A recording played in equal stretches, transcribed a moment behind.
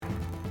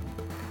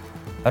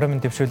Орой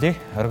мэнд дэвшүүлье.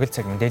 Оргил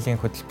цаг мэдээллийн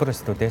хөтөлбөр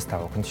студиэс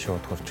та бүхэнд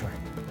шууд хүрч байна.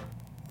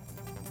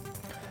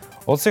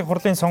 Улсын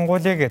хурлын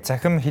сонгуулийг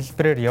цахим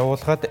хэлбэрээр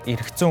явуулахад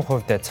эрх зүйн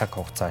хувьд цаг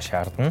хугацаа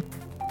шаардна.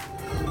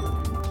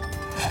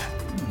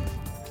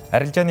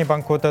 Арилжааны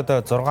банкудад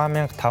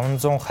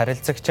 6500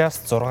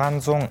 харилцагчаас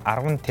 610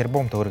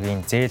 тэрбум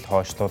төгрөгийн зээл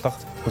хойшлуулах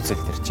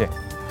хүсэлт иржээ.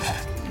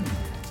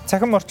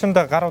 Цахим орчинд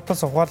гар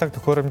утас ухаалаг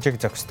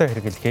төхөөрөмжийг зохистой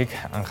хэрэглэхийг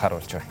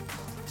анхааруулж байна.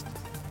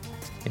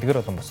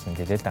 Эдгээр болон бус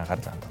мэдээлэлд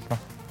анхаарал хандуулна.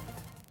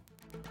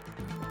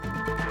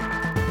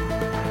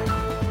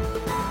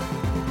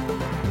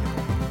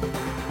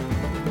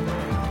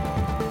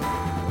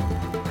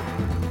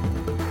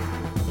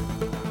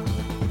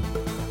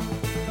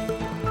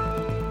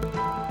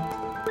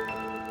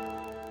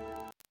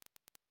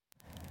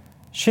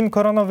 Шинэ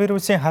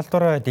коронавирусын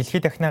халдвар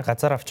дэлхийд дахинаа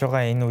газар авч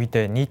байгаа энэ үед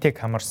нийтийг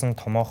хамарсан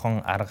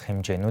томоохон арга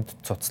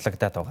хэмжээнүүд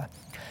цуцлагдаад байгаа.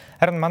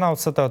 Харин манай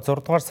улсад 6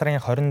 дугаар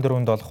сарын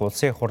 24-нд болох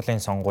улсын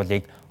хурлын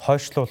сонгуулийг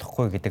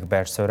хойшлуулахгүй гэдэг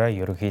байр сууриа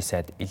ерөнхий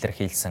сайд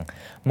илэрхийлсэн.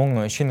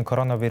 Мөн шинэ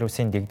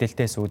коронавирусын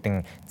дэгдэлтээс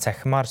үүдэн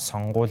цахимаар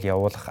сонгуул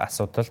явуулах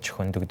асуудал ч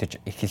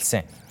хөндөгдөж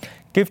эхэлсэн.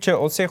 Гэвч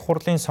улсын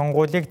хурлын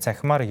сонгуулийг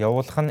цахимаар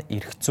явуулах нь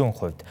эрх зүйн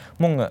хувьд,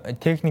 мөн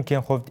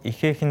техникийн хувьд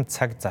ихээхэн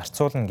цаг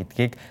зарцуулна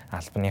гэдгийг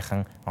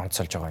албаныхан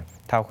онцолж байгаа юм.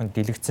 Та бүхэнд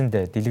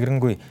дэлгэцэнд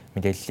дэлгэрэнгүй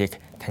мэдээллийг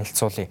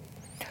танилцуулъя.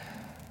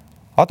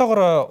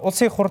 Одоогоор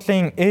улсын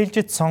хурлын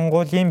ээлжид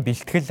сонгуулийн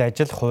бэлтгэл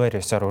ажил хуваар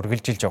ёсоор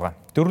үргэлжилж байгаа.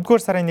 4-р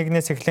сарын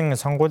 1-ээс эхлэн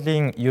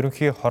сонгуулийн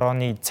ерөнхий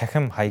хорооны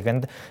цахим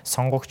хаяганд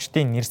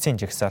сонгогчдын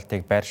нэрсийн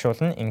жагсаалтыг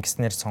байршуулна.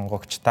 Ингэснээр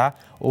сонгогчдаа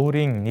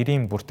өөрийн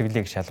нэрийн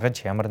бүртгэлийг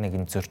шалгаж ямар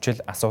нэгэн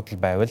зөрчил асуудал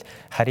байвал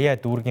харьяа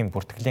дүүргийн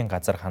бүртгэлийн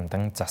газар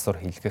хандан засвар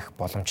хийлгэх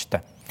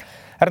боломжтой.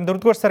 Харин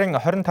 4-р сарын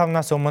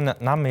 25-наас өмнө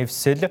нам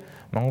эвсэл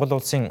Монгол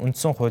улсын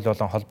үндсэн хууль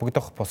болон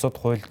холбогдох бусад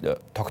хууль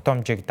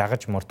тогтоомжийг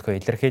дагаж мөрдөхөө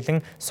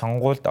илэрхийлэн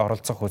сонгуульд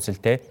оролцох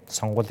хүсэлтэд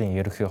сонгуулийн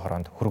ерөнхий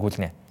хороонд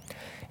хүргүүлнэ.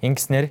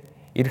 Ингэснээр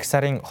эх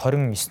сарын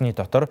 29-ний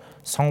дотор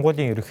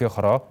сонгуулийн ерөнхий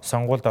хороо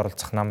сонгуульд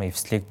оролцох нам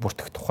эвслийг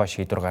бүртгэх тухай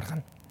шийдвэр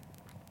гаргана.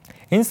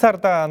 Энэ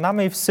сард нам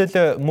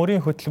эвсэл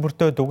мөрийн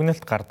хөтөлбөртөө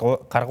дүгнэлт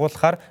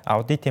гаргуулахаар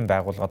аудитын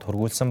байгууллагад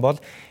хүргүүлсэн бол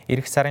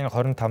эх сарын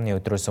 25-ны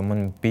өдрөөс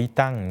өмнө бие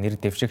даан нэр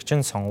дэвшигч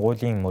нь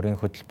сонгуулийн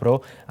мөрийн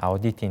хөтөлбөрөө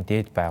аудитын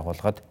дээд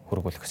байгууллагад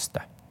хүргүүлэх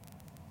ёстой.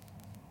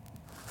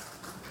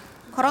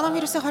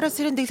 Коронавирусын 20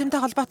 сарын дэглэмтэй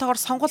холбоотойгоор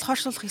сонгуул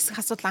хойшлуулах хэсэг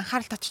асуудал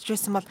анхаарал татж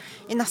байсан бол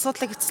энэ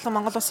асуудлыг эцэслэн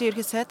Монгол Улсын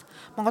ерөнхий сайд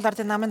Монгол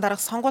Ардын намын дарга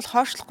сонгуул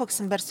хойшлохгүй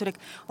гэсэн байр суурийг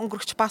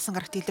өнгөрөгч баасан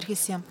гарагт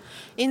илэрхийлсэн юм.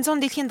 Энэ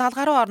зүүн дэлхийн 70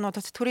 гаруй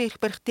орнуудад төрийн эрх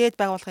барих дээд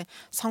байгууллагын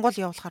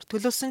сонгуул явуулахар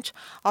төлөвлөсөн ч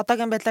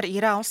одоогийн байдлаар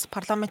Иран улс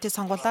парламентын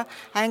сонгуулаа,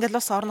 Англи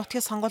улс орон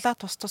нутгийн сонгуулаа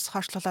тус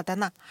хойшлуулад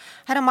байна.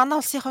 Харин манай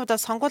улсын хувьд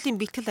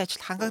сонгуулийн бэлтгэл ажил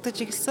хангагдаж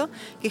эхэлсэн.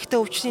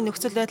 Гэхдээ өвчний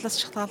нөхцөл байдлаас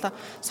шалтгаалаад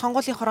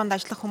сонгуулийн хороонд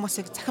ажиллах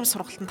хүмүүсийг захим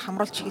сургалтанд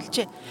хамруулж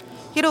эхэлжээ.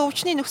 Хэрэв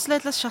өвчний нөхцөл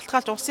байдлаас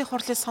шалтгаалж улсын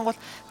хурлын сонгуул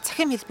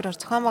цахим хэлбэрээр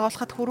зохион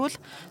байгуулахад хүрвэл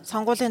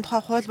сонгуулийн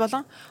тухай хууль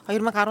болон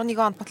 2011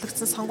 онд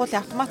батлагдсан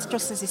сонгуулийн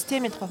автоматжуулсан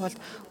системийн тухай хуульд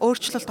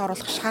өөрчлөлт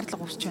оруулах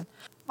шаардлага үүсэж байна.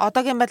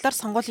 Одоогийн байдлаар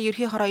сонгуулийн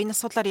ерөнхий хороо энэ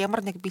асуудлаар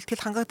ямар нэг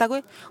бэлтгэл хангагдаагүй,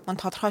 мөн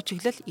тодорхой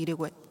чиглэл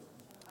ирээгүй.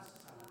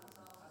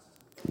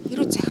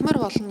 Хэрэв цахимаар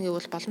болно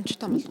гэвэл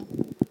боломжтой болов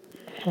уу?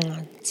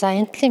 За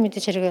энэ талын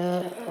мэдээж хэрэг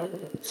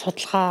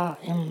судалгаа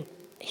юм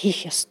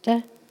хийх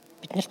ёстой.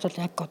 Биднэрт бол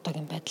яг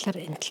одоогийн байдлаар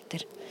энэ тал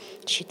дээр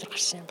шийдвэр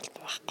гарсан юм бол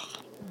байхгүй.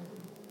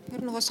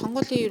 Тэр нөгөө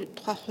сонгуулийн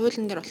тухай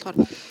хуулийн дээр болохоор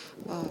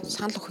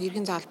санал өгөх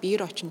иргэн заавал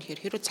биеэр очно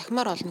гэхээр хэрэв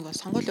цахимаар олно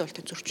гэвэл сонгуулийн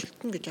үйлдэл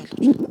зөрчилдөн гэж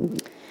ойлгож байна.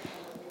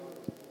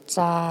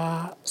 За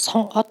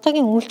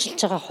одоогийн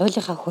үйлчилж байгаа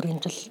хуулийнхаа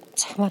хүрээнд бол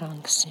цахимаар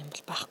авна гэсэн юм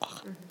бол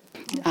байхгүй.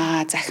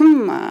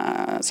 Захим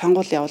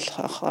сонгуул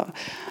явуулах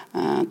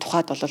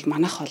тухайд бол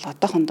манайх бол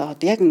одоохондоо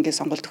яг ингээд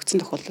сонгуул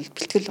төгссөн тохиолдолд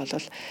бэлтгэл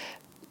бол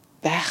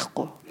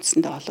байхгүй.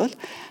 Үндсэндээ бол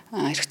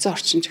эргэцэн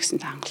орчин ч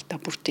гэсэн хангалттай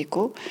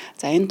бүрдээгүй.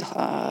 За энэ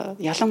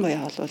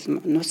ялангуяа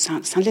бол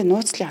саналын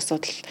нууцлын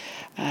асуудал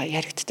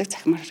яригддаг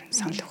захимаар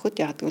санал өгөхөд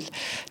яг гэвэл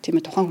тийм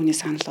ээ тухайн хүний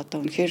санал одоо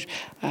үнэхээр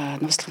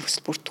нууцлах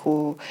хүсэл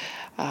бүрдэхүү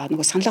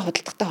нөгөө саналаа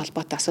худалдахтай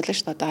холбоотой асуудал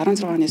шүү дээ. Одоо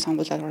 16 оны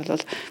сонгуулиар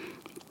бол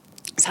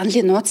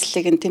саналын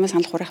нууцлалыг нь тийм ээ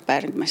санал хураах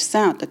байранд маш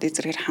сайн одоо дэг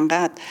зэрэгээр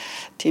хангаад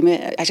тийм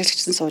ээ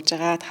ажиглагчсан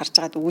суужгаад харж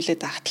байгаад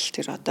үүлээд ахтал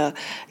тэр одоо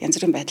янз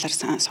бүрийн байдлаар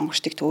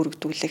сонгогчдыг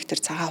төөрөгдүүлэх тэр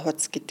цагаан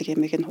хуудас гэдэг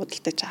ямиг нь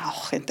худалдаж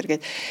авах энэ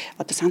төргээд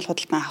одоо санал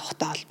худалдан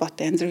авахтай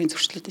холбоотой янз бүрийн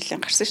зөрчлүүд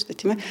нэлээд гарсан шүү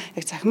дээ тийм ээ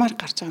яг захимаар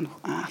гарч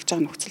байгаа авч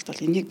байгаа нөхцөлд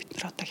бол энийг бид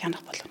нэр одоо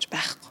хянах боломж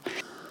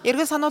байхгүй.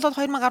 Эргэн сануулбал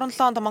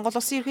 2017 онд Монгол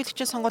Улсын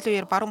ерөнхийлөгчийн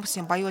сонгуулийн үеэр баруун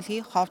бүсийн Баяуулгий,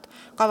 Ховд,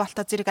 Говь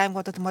Алтай зэрэг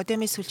аймагуудад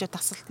модемын сүлжээ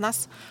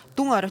тасалтнаас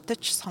дүн оройтож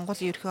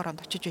сонгуулийн ерөнхий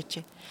хороонд очиж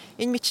байжээ.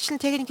 Энэ мэтчилэн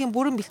техникийн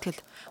бүрэн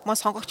бэлтгэл мөн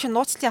сонгогчийн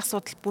нууцлын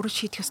асуудал бүрэн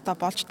шийдэх ёстой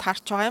болж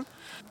таарч байгаа юм.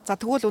 За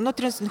тэгвэл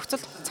өнөөдрийн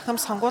нөхцөл захим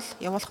сонгуул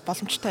явуулах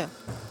боломжтой юу?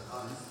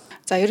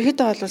 За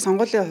ерөнхийдөө бол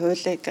сонгуулийн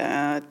хуулийг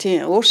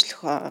тийм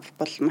өөрчлөх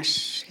бол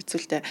маш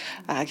хэцүүлтэй.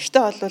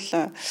 Гэхдээ бол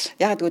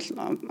яг гэвэл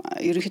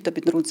ерөнхийдөө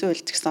бид нар үндсэн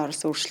хуульд гэсэн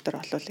оролцсон өөрчлөлтөөр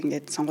бол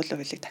ингээд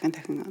сонгуулийн хуулийг дахин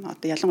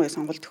одоо ялангуяа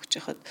сонгуульд өгч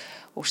яхад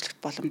өөрчлөх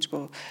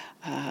боломжгүй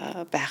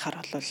байхаар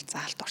бол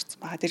заалт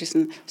орсон байгаа. Дээрээс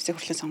нь улсын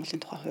хурлын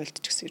сонгуулийн тухай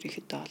хуульд ч гэсэн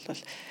ерөнхийдөө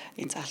бол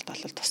энэ заалт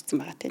бол тусцсан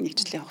байгаа тийм нэг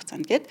жилийн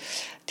хугацаанд гээд.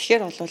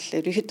 Тэгэхээр бол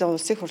ерөнхийдөө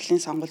улсын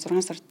хурлын сонгуул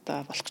 6 сард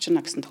болох гэж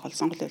байна гэсэн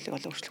тохиолдолд сонгуулийн хуулийг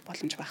бол өөрчлөх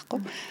боломж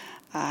байхгүй.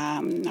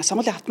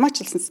 Сонгуулийн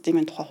автоматжуулсан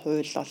системийн тухай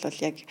хууль бол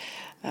яг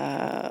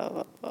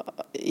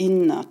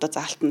энэ одоо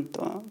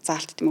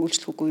заалт тийм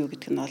үйлчлэх үгүй юу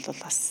гэдэг нь бол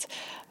бас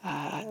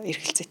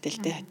эргэлзээтэй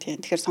л дээ.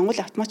 Тэгэхээр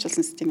сонгуулийн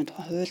автоматжуулсан системийн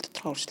тухай хууль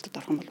доторх өөрчлөлтөд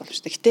орох юм бол болно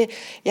шүү дээ. Гэтэ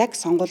яг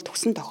сонгуул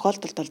төгсөн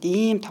тохиолдолд бол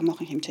ийм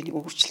томоохон хэмжээний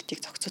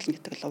өөрчлөлтийг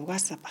зохицуулна гэдэг бол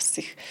угаасаа бас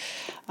их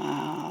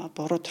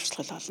буруу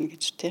туршлага болно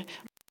гэж тийм.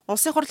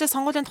 Улсын хурлын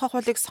сонгуулийн тухай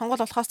хуулийг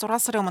сонгуул болохоос 6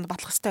 сарын өмнө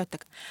батлах ёстой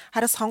байдаг.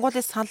 Харин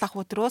сонгуулийн санал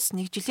авах өдрөөс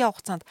 1 жилийн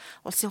хугацаанд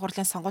улсын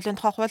хурлын сонгуулийн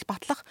тухай хууль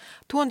батлах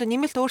түүнд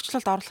нэмэлт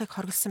өөрчлөлт оруулахыг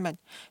хориглосон байна.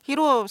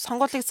 Хэрвээ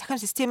сонгуулийг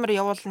цахим системээр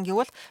явуулна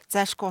гэвэл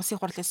зайлшгүй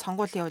улсын хурлын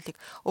сонгуулийн хуулийг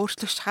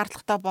өөрчлөх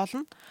шаардлагатай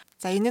болно.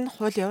 За энэ нь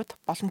хуулийн хувьд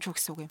боломжгүй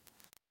гэсэн үг юм.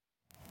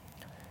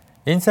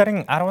 Энэ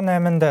сарын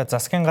 18-нд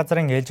засгийн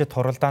газрын ээлжид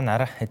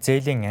хуралдаанаар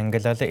зээлийн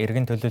ангилал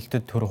эргэн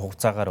төлөлтөд төр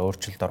хугацаагаар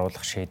өөрчлөлт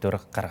оруулах шийдвэр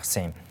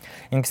гаргасан юм.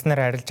 Ингэснээр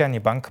арилжааны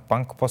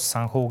банк бус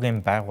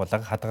санхүүгийн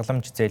байгууллага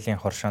хадгаламж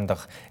зээлийн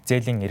хоршоондох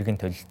зээлийн эргэн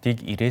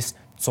төлөлтийг 90-с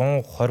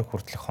 120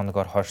 хүртэлх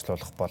хоногоор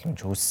хойшлуулах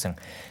боломж үүссэн.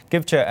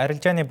 Гэвч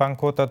арилжааны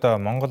банкудад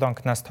Монгол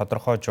банкнаас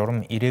тодорхой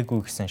журам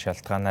ирээгүй гэсэн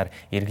шалтгаанаар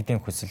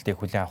иргэдийн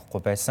хүсэлтийг хүлээн авахгүй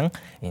байсан.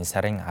 Энэ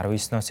сарын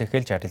 19-ноос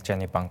эхэлж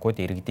арилжааны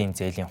банкуд иргэдийн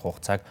зээлийн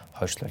хугацааг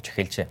хойшлуулж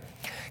эхэлжээ.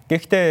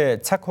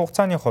 Гэхдээ цаг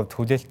хугацааны хувьд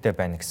хүлээлттэй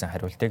байна гэсэн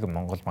хариултыг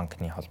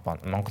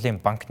Монголын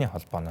банкны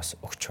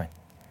холбооноос өгч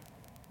байна.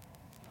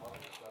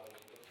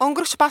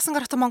 Өнгөрч баасан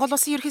гарагт Монгол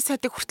Улсын ерөнхий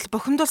сайдыг хүртэл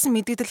бухимдуулсан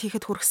мэдээлэл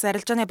хийхэд хүргэсэн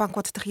арилжааны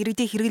банкуд дахь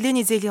иргэдийн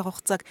хэрэглээний зээлийн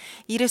хугацааг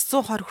 90-с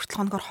 120 хүртэл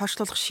хоногоор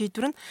хойшлуулах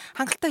шийдвэр нь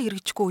хангалттай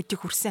хэрэгжихгүй үедийг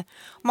хүрсэн.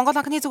 Монгол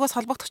банкны зүгээс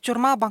холбогдох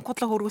журмаа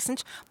банкудлаа хөрвүүлсэн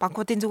ч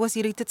банкуудын зүгээс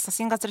иргэдэд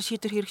засгийн газрын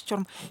шийдвэр хэрэгжих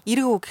журам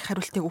эргүү гэх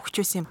хариултыг өгч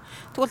байсан юм.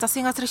 Тэгвэл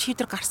засгийн газрын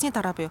шийдвэр гарсны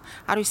дараа буюу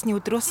 19-ны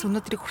өдрөөс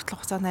өнөөдрийг хүртэл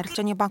хугацаанд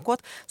арилжааны банкуд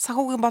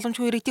санхүүгийн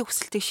боломжгүй иргэдийн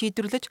хүсэлтийг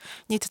шийдвэрлэж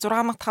нийт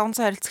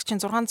 6500 арилцагчийн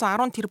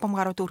 610 тэрбум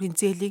гаруй төгрөгийн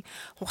зээлийг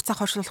хугацаа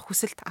хойшлуулах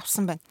хүсэлт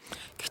авсан байна.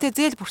 Гэхдээ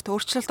зээл бүрт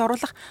өөрчлөлт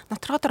оруулах,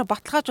 нотариотоор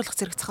баталгаажуулах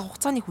зэрэг цаг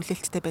хугацааны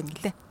хүлээлттэй байна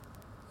гэлээ.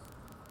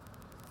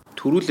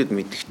 Төрүүлээд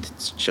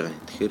мэдэгдчихэж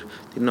байгаа. Тэгэхээр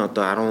тэр нь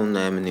одоо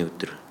 18-ны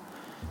өдөр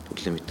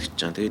төрүүлээ мэдэгдэж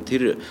байгаа. Тэгээд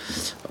тэр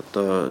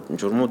одоо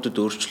журмуудад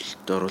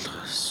өөрчлөлт оруулах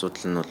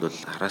асуудал нь бол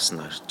араас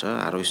нь гарч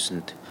байгаа.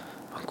 19-нд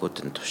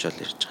банкуудын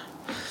тушаал ирж байгаа.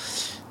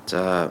 За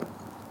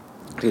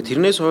тэгээд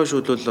тэрнээс хойш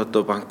бол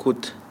одоо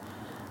банкуд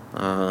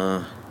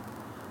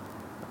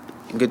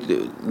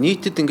ингээд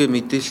нийтэд ингээд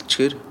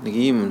мэдээлчихээр нэг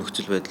ийм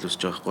нөхцөл байдал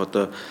үүсэж байгаа байхгүй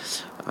одоо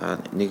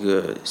нэг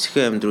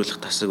сэхэн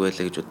амьдруулах тасаг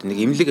байлаа гэж бод нэг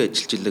эмнэлэг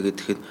ажиллаж илаа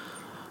гэхэд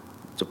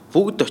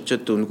бүгд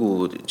очиод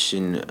үнгүү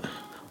жишээ нь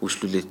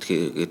үйлчлүүлээд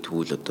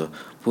тэгвэл одоо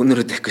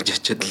бүүнөрөө дахиж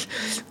очиод л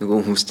нөгөө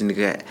хүмүүс чинь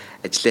нэг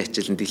ажлын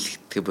ачаалан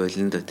дэлгэдэг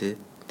болно да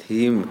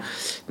тийм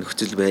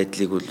нөхцөл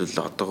байдлыг бол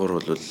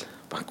одоогор бол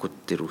банкуд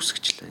дээр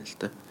үүсгэж байна л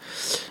да.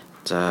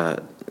 За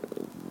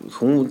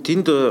хүн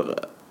тэнд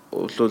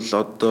бол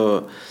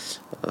одоо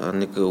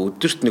нэг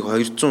өдөрт нэг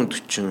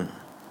 240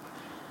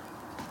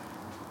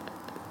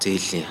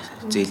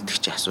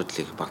 зээлдэгч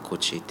асуудлыг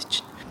банкуд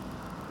шийдэж байна.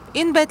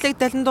 Энэ байдлыг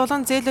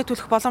далиндуулан зээлээ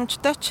төлөх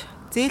боломжтой ч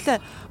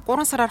зээл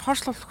 3 сараар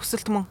хойшлуулах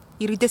хүсэлт мөн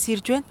иргэдээс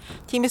ирж байна.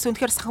 Тиймээс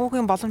үнэхээр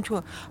санхүүгийн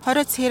боломжгүй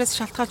 20 цээрээс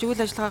шалтгаалж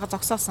үйл ажиллагаагаа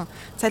зогсоосон.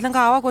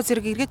 Цалингаа аваагүй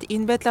зэрэг иргэд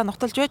энэ байдлаа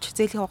нотолж байж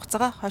зээлийн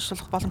хугацаагаа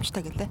хойшлуулах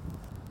боломжтой гэлээ.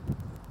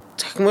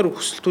 Захимаар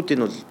хүсэлтүүдийг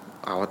бол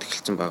аваад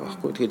эхэлсэн байгаа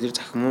байхгүй. Тэгэхээр тэр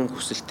захимын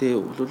хүсэлтээ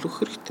өгөх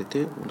хэрэгтэй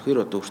тийм.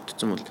 Үнэхээр одоо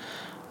өртөцсөн бол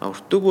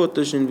өртөөгүй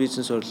одоо шинэ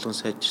бизнес орлогын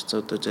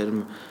сайжирцаа одоо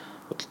зарим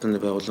худалдааны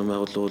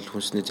байгууллага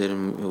хүнсний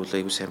зарим юу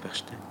аягүй сайн байх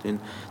штэ.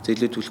 Тэгээд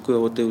зээлээ төлөхгүй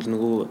яваад байвал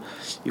нөгөө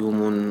юм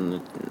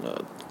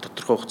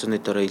тодорхой хугацааны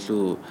дараа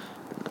илүү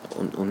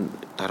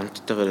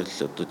дарамттайгаар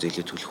л одоо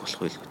зээлээ төлөх болох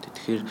байлгүй.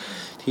 Тэгэхээр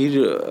тэр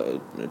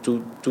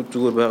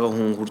зүгээр байгаа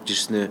хүн хурж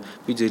ирснээр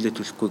би зээлээ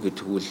төлөхгүй гэдэг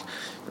тэгвэл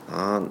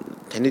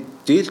таны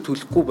зээл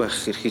төлөхгүй байх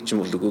хэрэг ч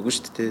юм бол үгүй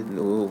шүү дээ.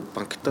 Нөгөө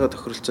банктайгаа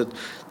тохиролцоод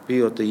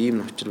би одоо ийм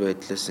нөхцөл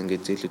байдлаас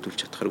ингээд зээлээ төлж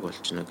чадхарг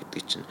болчихно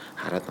гэдгийг чинь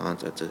хараад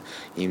за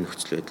ийм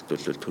нөхцөл байдалд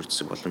бол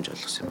төрсөн боломж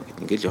олгосон юм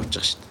гэдэг ингээд явж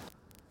байгаа шүү дээ.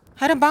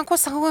 Харин банкуд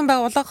санхүүгийн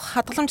байгууллага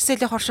хадгаламж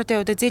зээлийн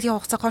хоршоодын хувьд зээлийн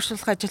хугацааг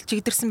хойшлуулах ажил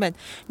чигдэрсэн байна.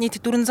 Нийт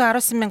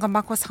 419 мянган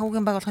банкуд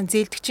санхүүгийн байгууллагын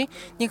зээлдэгчийн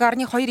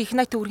 1.2 их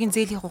найт төгрөгийн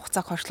зээлийн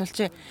хугацааг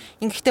хойшлуулжээ.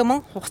 Ингэхдээ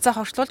мөн хугацаа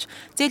хойшлуулж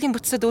зээлийн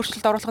бүтцэд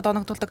өөрчлөлт оруулахад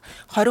оногдуулдаг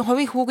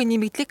 20% хүүгийн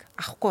нэмэгдлийг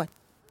авахгүй байна.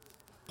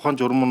 Тухайн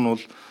журам нь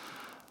бол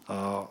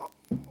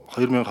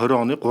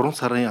 2020 оны 3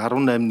 сарын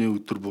 18-ны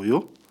өдөр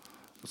буюу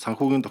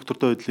санхүүгийн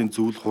доктортой байдлын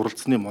зөвлөл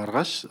хуралцсны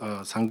маргааш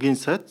сангийн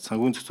сайд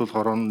санхүүгийн зохицуулах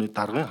орооны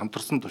даргын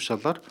хамтарсан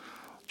тушаалаар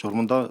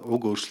журманда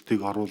уг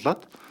өөрчлөлтийг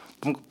оруулад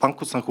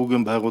банкуд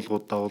санхүүгийн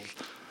байгууллагуудаа бол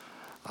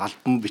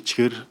албан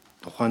бичгээр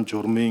тухайн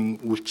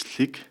журмын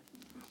үйлчлэлийг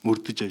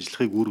мөрдөж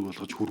ажиллахыг үүрэг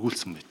болгож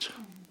хургуулсан байж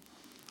байгаа.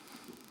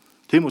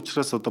 Тийм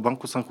учраас одоо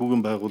банк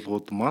санхүүгийн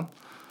байгууллагууд маань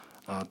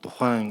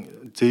тухайн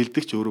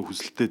зээлдэгч өөрөө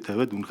хүсэлтэд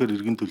тавиад үнэхээр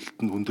иргэн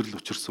төлөлтөнд хүндрэл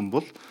учирсан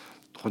бол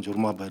тухайн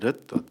журмаа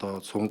бариад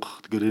одоо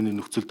сунгах гэрээний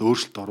нөхцөлд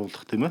өөрчлөлт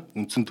оруулах тийм ээ.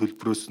 Үндсэн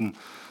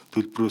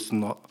төлбөрөөс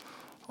нь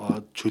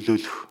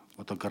чөлөөлөх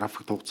одоо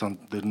график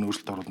хугацаанд дээр нь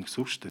өөрчлөлт оруулах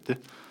гэсэн үг шүү дээ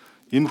тийм.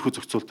 Иймэрхүү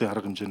зохицуултын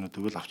арга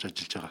хэмжээнүүдийг л авч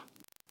ажиллаж байгаа.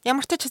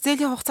 Ямар ч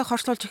зээлийн хугацааг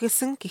хорслуулж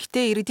эхэлсэн.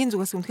 Гэхдээ иргэдийн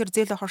зүгээс үнэхээр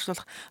зээлээ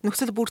хорслуулах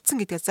нөхцөл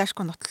бүрдсэн гэдгээ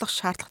заашгүй нотлох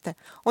шаардлагатай.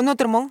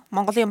 Өнөөдөр мөн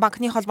Монголын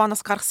банкны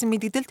холбооноос гаргасан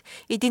мэдээлэлд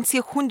эдийн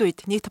засгийн хүнд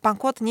үед нийт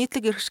банкуд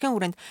нийтлэг эрхшигчийн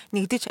хүрээнд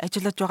нэгдэж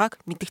ажиллаж байгааг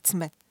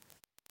мэдгдсэн байна.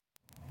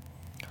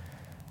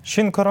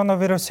 Шинэ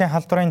коронавирусын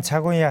халдварын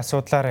цаг үеийн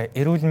асуудлаар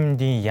эрүүл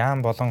мэндийн яам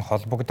болон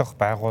холбогдох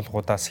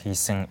байгууллагуудаас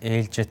хийсэн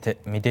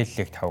ээлжит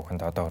мэдээллийг тавханд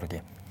одоо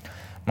хүргэе.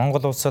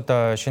 Монгол улсад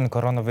шинэ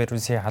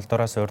коронавирусын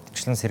халдвараас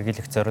урьдчилан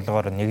сэргийлэх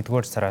зорилгоор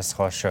 1-р сараас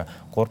хойш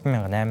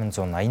 3886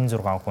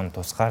 хүн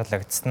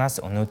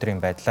тусгаарлагдсанаас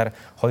өнөөдрийн байдлаар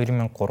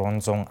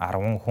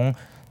 2310 хүн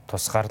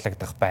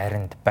тусгаарлагдах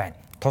байранд байна.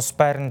 Тус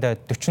байранд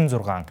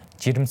 46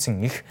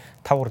 жирэмсэн их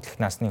 5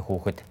 хүртэлх насны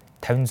хүүхэд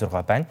 56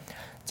 байна.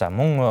 За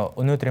мөн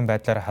өнөөдрийн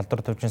байдлаар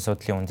халдвар төвчин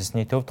судлалын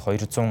үндэсний төвд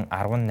 218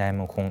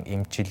 хүн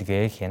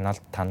эмчилгээ, хяналт,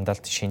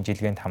 тандалт,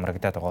 шинжилгээнд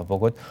хамрагдаад байгаа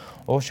бөгөөд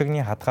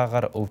уушигны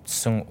хадгаагаар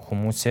өвдсөн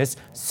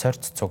хүмүүсээс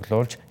сорьц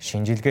цуглуулж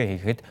шинжилгээ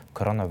хийхэд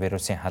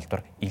коронавирусын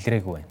халдвар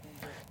илрээгүй байна.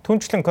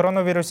 Түүнчлэн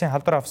коронавирусын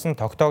халдвар авсан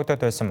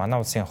тогтоогдоод байсан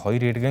манай улсын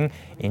 2 иргэн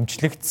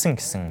эмчлэгдсэн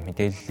гэсэн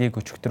мэдээллийг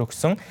өчигдөр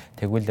өгсөн.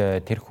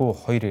 Тэгвэл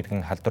тэрхүү 2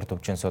 иргэн халдвар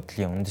төвчин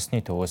судлалын үндэсний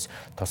төвөөс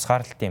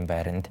тусгаарлалтын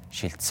байранд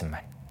шилжсэн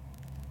байна.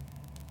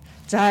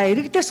 За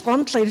иргэдээс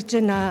гомдол ирж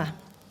байна.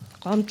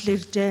 Гомдол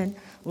ирж байна,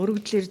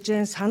 өргөдөл ирж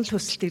байна, санал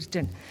хүсэлт ирж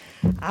байна.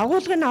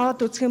 Агуулгыг аваад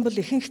үзэх юм бол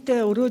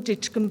ихэнхдээ өрөө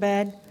жижигхэн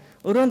байна.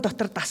 Өрөөнд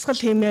дотор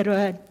дасгал хиймээр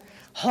байна.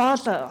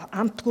 Хоол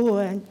амтгүй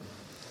байна.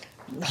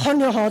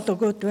 Нохооны хоол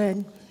өгөөд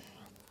байна.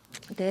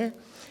 Тэ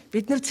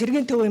бид нар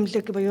цэргийн төв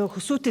эмнэлэг буюу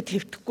хөсөөтөд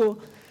хэвтэхгүй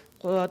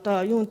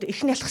одоо юунд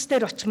их нялхс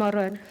дээр очимоор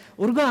байна.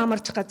 Өргөн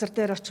амарч газар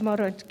дээр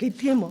очимоор байна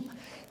гэдэг юм уу?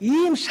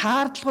 Ийм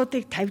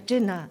шаардлагуудыг тавьж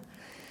байна.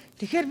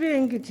 Тэгэхээр би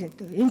ингэж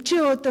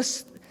эмчийн өөдөөс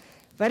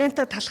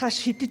варианта талхаас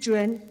шидэж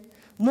байна.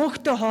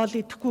 Мөнхтэй хоол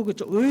идэхгүй гэж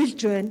уйлж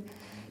байна.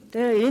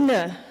 Тэгээ энэ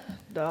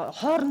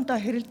хоорондоо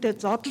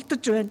хэрэлдээ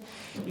зодолдож байна.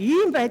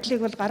 Ийм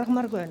байдлыг бол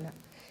гаргамааргүй байна.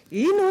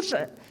 Энэ бол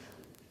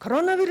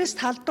коронавирус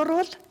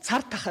талдвар бол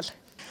цар тахал.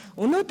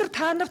 Өнөөдөр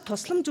та нарт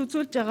тусламж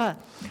үзүүлж байгаа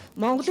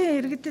Монголын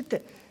иргэдэд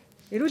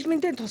эрүүл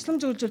мэндийн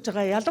тусламж үзүүлж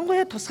байгаа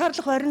ялангуяа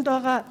тусгаарлах байранд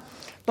байгаа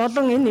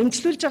болон энэ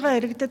эмчлүүлж байгаа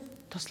иргэдэд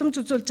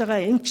тусламж үзүүлж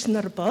байгаа эмч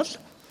нар бол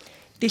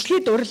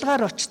дэлхийд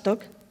урилгаар очдог.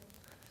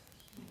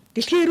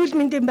 Дэлхийн эрүүл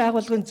мэндийн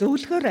байгууллагын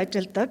зөвлөхөөр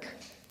ажилладаг.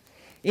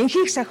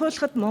 Энхийг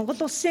сахиулахад Монгол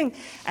улсын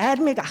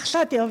армийг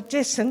ахлаад явж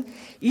исэн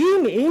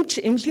ийм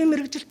эмч эмнэлгийн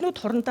мэргэжилтнүүд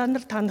хурандаа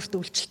нар та нарт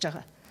үйлчилж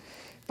байгаа.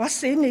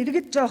 Бас энэ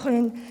иргэд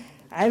жоохон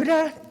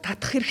авираа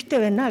татах хэрэгтэй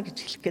байна гэж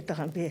хэлэх гээд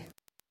байгаа юм би.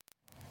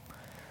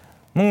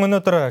 Мөн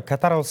өнөөдөр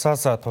Катар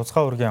улсаас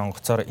тусгай үргийн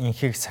онгоцоор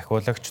инхийг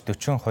сахиулагч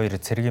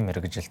 42 цэргийн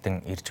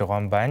мэргэжилтэн ирж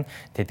байгаа юм байна.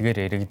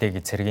 Тэдгээр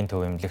иргэдэг цэргийн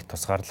төв эмнэлэгт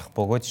тусгаарлах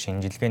бөгөөд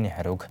шинжилгээний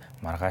хариуг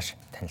маргааш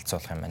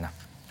танилцуулах юм байна.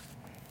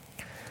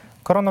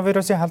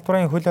 Коронавирусын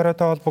халдварын хөл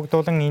хоройтой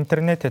холбогдуулан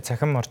интернет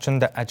цахим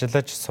орчинд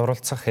ажиллаж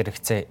суралцах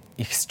хэрэгцээ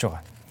ихсэж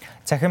байгаа.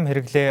 Цахим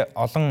хэрэглээ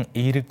олон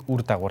эерэг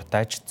үр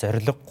дагавартайж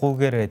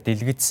зориггүйгээр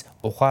дэлгэц,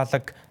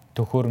 ухаалаг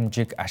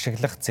төхөөрөмжийг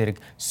ашиглах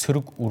зэрэг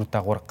сөрөг үр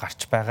дагавар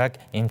гарч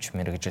байгааг эмч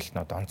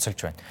мэргэжилтнүүд онцолж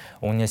байна.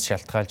 Үүнээс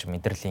шалтгаалж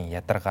мэдрэлийн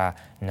ядаргаа,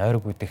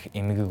 нойрог үдэх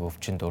эмгэг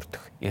өвчнөд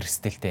өртөх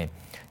эрсдэлтэй.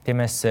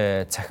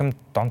 Тиймээс цахим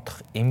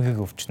донтох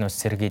эмгэг өвчнөөс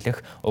сэргийлэх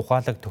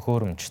ухаалаг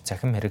төхөөрөмж,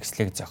 цахим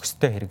хэрэгслийг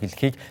зохистой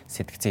хэрэглэхийг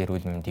сэтгцэн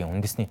эрүүл мэндийн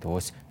үндэсний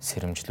төвөөс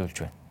сэрэмжлүүлж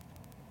байна.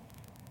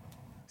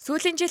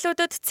 Сүүлийн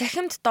жилүүдэд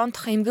цахимд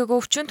донтох эмгэг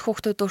өвчнөд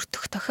хүүхдүүд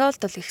өртөх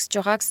тохиолдол ихсэж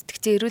байгааг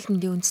сэтгцэн эрүүл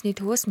мэндийн үндэсний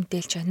төвөөс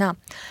мэдээлж байна.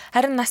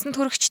 Харин насанд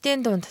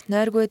хүрэгчдийн дунд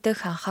нойрог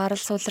үдэх, анхаарал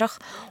сулрах,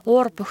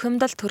 уур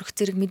бухимдал төрөх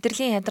зэрэг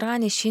мэдрэлийн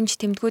ядаргааны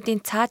шинж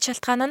тэмдгүүдийн цаад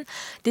шалтгаан нь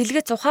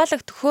дэлгэц ухаалаг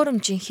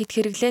төхөөрөмжийн хит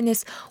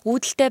хэрэглэнээс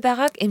үүдэлтэй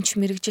байгааг эмч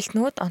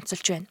мэргэжилтнүүд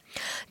онцолж байна.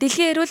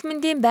 Дэлхийн эрүүл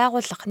мэндийн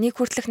байгууллага 1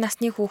 хүртэлх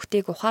насны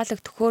хүүхдийг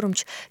ухаалаг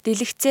төхөөрөмж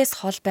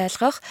дэлгэцээс хол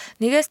байлгах,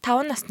 1-5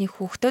 насны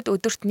хүүхдэд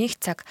өдөрт 1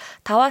 цаг,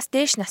 5-аас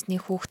дээш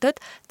насны хүүхдэд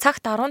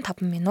цагт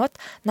 15 минут,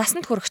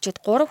 насанд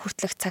хүрэгчид 3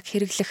 хүртэлх цаг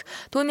хэрэглэх,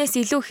 түүнээс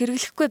илүү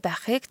хэрэглэхгүй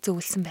байхыг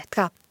зөвлөсөн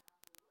байдаг.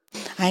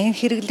 Аян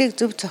хэрэглээг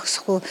зөв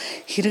зохисохгүй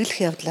хэрэглэх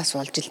явдлаас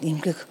болж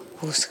эмгэг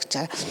үүсгэж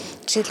байгаа.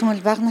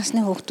 Жишээлбэл бага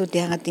насны хүүхдүүд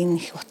яагаад энэ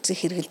их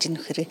утсыг хэрэглэж ийнө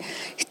гэхээр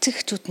эцэг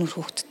эхчүүд нөр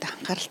хүүхдэд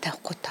анхаарал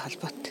тавихгүйтэй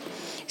холбоотой.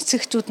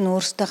 Эцэг эхчүүд нь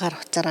өөрсдөө гар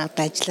утсаараа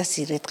ажиллаас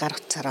ирээд гар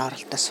утсаараа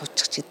оролдоо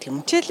суучих гэдэг юм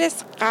уу. Хичээлээс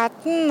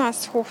гадна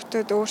нас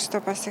хүүхдүүд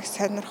өөрсдөө бас их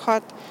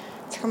сонирхоод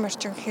цахим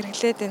орчин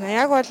хэрэглээд байна.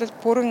 Яг бол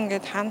бүрэн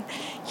ингээд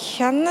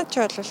хянаж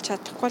олуулж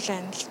чадахгүй л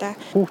байна л да.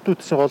 Хүүхдүүд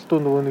чинь голдуу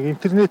нөгөө нэг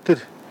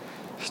интернетээр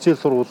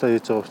хичээл сургуулаа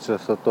хийж байгаа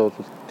учраас одоо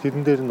бол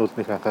тэрэн дээр нь бол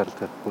нэг анхаарал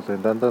тавихгүй л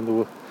байна. Дандаа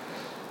нөгөө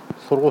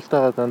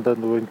сургуультайгаа дандаа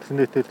нөгөө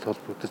интернетээр л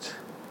холбогдож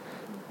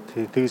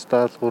Тэгж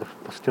даалгавар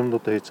бус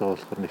юмнуудаа хийж байгаа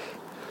болохоор нэг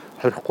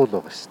хорихгүй л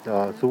байгаа шүү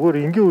дээ. Зүгээр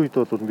энгийн үед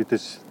бол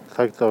мэдээж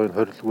цаг завын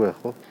хорилгүй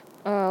байх уу?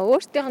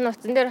 Өөртөөх нь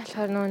утсан дээр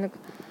болохоор нэг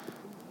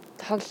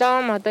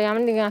тоглоом одоо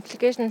ямар нэгэн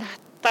аппликейшн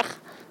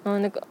татах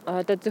нэг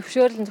одоо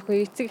зөвшөөрөл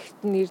зөвхөн эцэг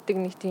эхт нь ирдэг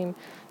нэг тийм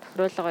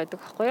тохируулга байдаг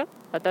байхгүй юу?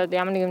 Одоо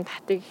ямар нэгэн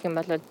татыг гэх юм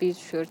бол би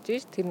зөвшөөрж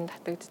ийж тэр нь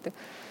татагддаг.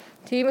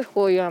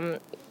 Тиймэрхүү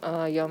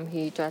юм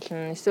хийж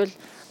болно. Эсвэл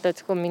одоо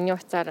зөвхөн миний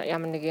утсаар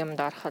ямар нэг юмд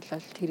орох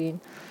бол тэрийг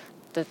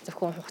одоо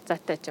зөвхөн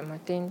хугацаатай ч юм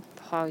уу тийм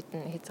тухайн үед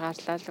нь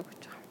хязгаарлаа л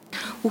гэж байна.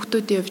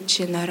 Хүүхдүүдийн хувьд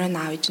жишээ нь оройн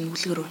аав ээж нь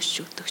үлгэр уншиж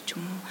өгдөг ч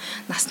юм уу.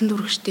 Насан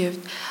туршидын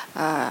хувьд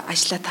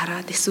ажлаа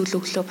тараад эсвэл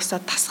өглөө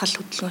босоод тасгал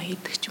хөдөлгөөн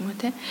хийдэг ч юм уу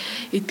тийм.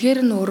 Эдгээр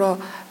нь өөрөө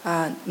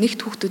нэгт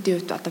хүүхдүүдийн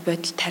хувьд одоо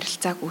байдал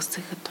тарилцааг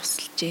үүсгэхэд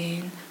тусалж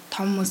байна.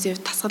 Том хүмүүсийн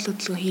хувьд тасгал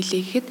хөдөлгөөн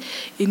хийлээ гэхэд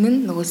энэ нь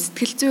нөгөө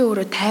сэтгэл зүйн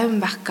өөрөө тайван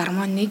байх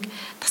гармоныг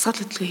тасгал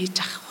хөдөлгөөн хийж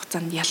авах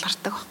хугацаанд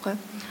ялгардаг байхгүй.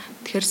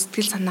 Тэгэхээр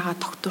сэтгэл санаагаа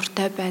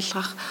тогтвортой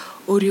байлгах,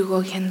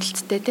 өөрийгөө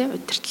хяналттай тийм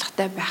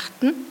удирдлагатай байхад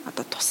нь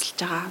одоо тусалж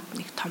байгаа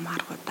нэг том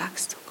арга удаа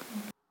гэсэн үг.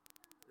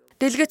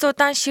 Дэлгэц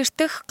удаан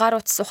ширтэх, гар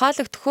утас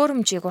ухаалаг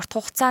төхөөрөмжийг урт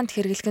хугацаанд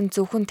хэрэглэх нь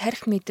зөвхөн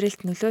тархи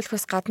мэдрэлд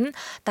нөлөөлөхөөс гадна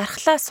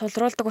дархлаа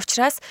сулруулдаг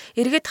учраас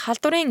иргэд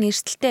халдварын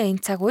эрсдэлтэй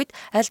энэ цаг үед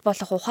аль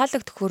болох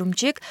ухаалаг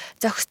төхөөрөмжийг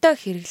зохистой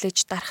хэрэглэж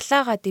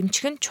дархлаагаа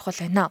дэмжих нь чухал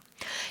байна.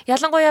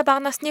 Ялангуяа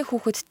бага насны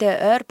хүүхэдтэй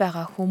ойр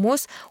байгаа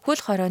хүмүүс хөл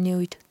хорооны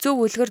үед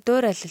зөв үлгэр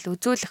дуурайлал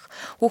үзүүлэх,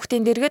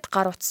 хүүхдийн дэргэд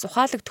гар утас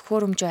ухаалаг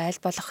төхөөрөмжөө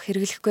аль болох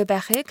хэрэглэхгүй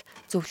байхыг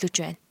зөвлөж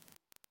байна.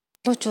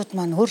 Залуучууд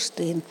маань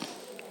өөрсдөө энэ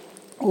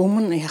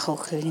өмнө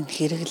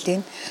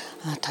хэрэглэн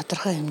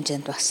тодорхой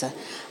хэмжээнд бас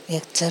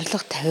яг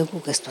зорилго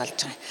тавиагүйгээс болж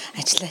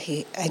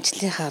байгаа.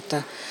 Ажлынхаа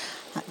одоо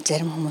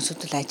зарим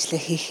хүмүүсүүд л ажлаа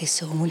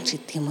хийхээс өмнө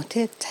ч гэдэг юм уу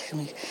те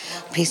захимыг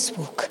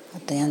Facebook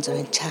одоо янз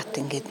бүрийн чат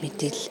ингээд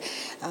мэдээлэл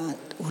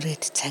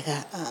үрээд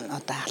цагаа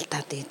одоо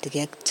алдаад идэг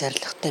яг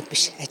зорилготой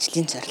биш,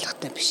 ажлын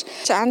зорилготой биш.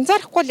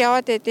 Анзаарахгүй л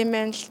яваад идэм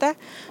байна л да.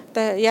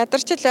 Одоо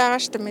ядарч л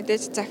байгаа шүү дээ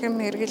мэдээж захим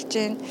хэрглэж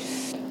гин.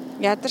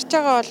 Ядарч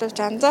байгаа боловч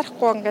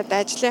анзаарахгүй ингээд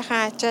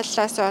ажлынхаа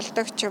ачааллаас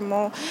олдог ч юм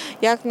уу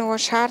яг нөгөө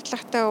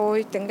шаардлагатай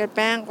үед ингээд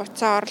байнга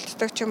уцаа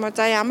оролцдог ч юм уу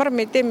за ямар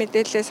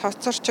мэдээлэлээс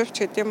хоцорчвч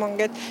гэдэг юм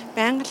ингээд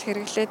байнга л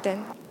хэрэглээд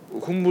байна.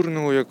 Хүмүүр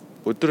нөгөө яг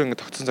өдөр ингээд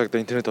тогтсон цагта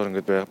интернет ор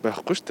ингээд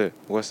байхгүй шүү дээ.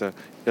 Угаасаа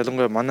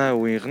ялангуяа манай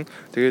үеийнх нь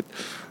тэгээд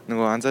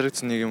нөгөө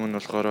анзаарэгдсэн нэг юм нь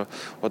болохоор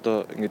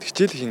одоо ингээд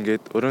хичээл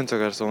хийгээд өрөөнд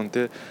цагаар суун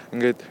те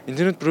ингээд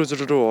интернет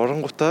браузер руу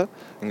оронгуудаа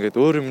ингээд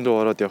өөр юм руу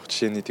ороод явах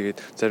жишээний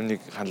тэгээд зарим нэг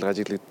хандлага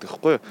ажиглагддаг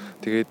байхгүй юу.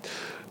 Тэгээд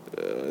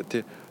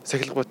тий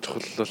сахилга бод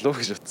чухал болов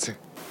гэж утсан.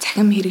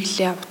 Цахим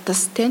хэрэглээ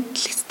утас те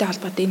дэлгэцтэй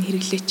холбоотой энэ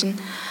хэрэглээ чинь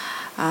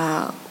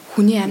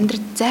хүний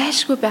амьдрал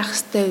зайлшгүй байх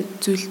ёстой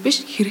зүйл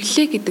биш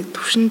хэрэглээ гэдэг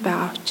төвшөнд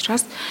байгаа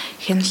учраас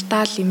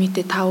хяналтаа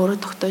лимитэд та өөрөө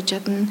тогтоож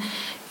чадна.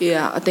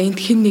 Одоо энд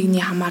хэн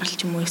нэгний хамаарал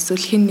ч юм уу эсвэл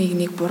хэн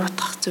нэгнийг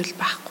буруутгах зүйл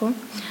байхгүй.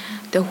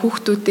 Тэгээ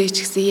хүүхдүүдээ ч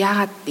гэсэн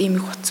яагаад ийм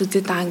их утас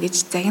үзээд байгаа юм гэж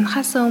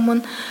загнахаас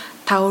өмнө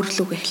та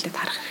өөрлөгөө эхлээд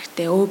харах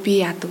хэрэгтэй. Би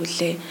яадаг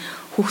үлээ.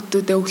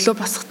 Хүүхдүүдээ өглөө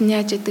босоход нь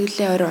яаж идэг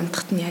лээ, орой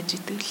унтахад нь яаж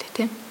идэг лээ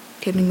тийм.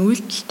 Тэр энэ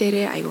үйлдэл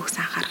дээрээ аягүй их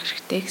анхаарах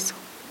хэрэгтэй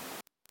гэсэн.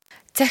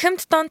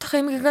 Цахимд донтох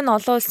эмгэг нь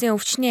олон улсын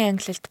өвчний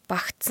ангилалд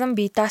багтсан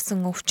бие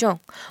даасан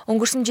өвчин.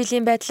 Өнгөрсөн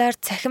жилийн байдлаар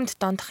цахимд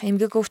донтох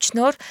эмгэг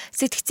өвчнөөр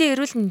сэтгцийн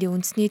эрүүл мэндийн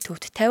үндэсний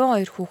төвд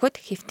 52 хүүхэд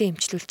хэвтэн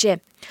эмчлүүлжээ.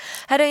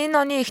 Харин энэ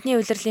оны эхний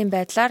улирлын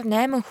байдлаар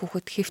 8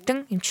 хүүхэд хэвтэн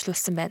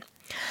эмчлүүлсэн байна.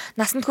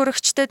 Насанд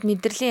хүрэгчдэд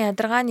мэдрэлийн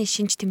ядаргааны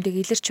шинж тэмдэг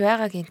илэрч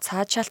байгаагийн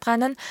цаад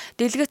шалтгаан нь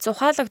дэлгэц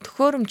ухаалаг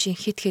төхөөрөмжийн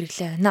хит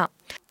хэрэглээ байна.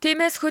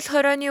 Тиймээс хөл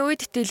хорооны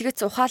үед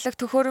дэлгэц ухаалаг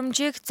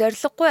төхөөрөмжийг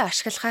зорилгогүй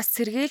ашиглахаас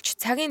сэргийлж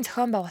цагийн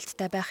зохион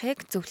байгуулалттай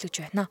байхыг зөвлөж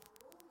байна.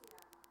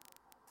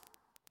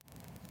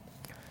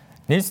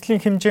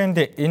 Нийслэлийн хэмжээнд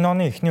энэ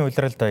оны эхний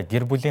улиралд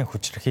гэр бүлийн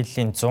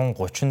хүчирхийллийн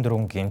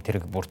 134 гэмт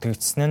хэрэг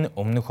бүртгэгдсэн нь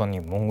өмнөх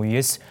оны мөн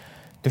үеэс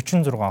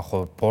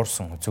 46%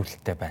 буурсан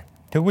үзүүлэлттэй байна.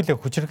 Тэгвэл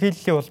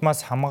хүчирхийллийн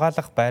улмаас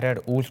хамгаалах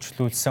байраар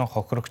үйлчлүүлсэн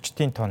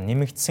хохирогчдын тоо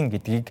нэмэгдсэн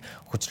гэдгийг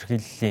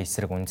хүчирхийллийн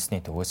эсрэг үндэсний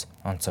төвөөс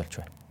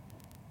онцолж байна.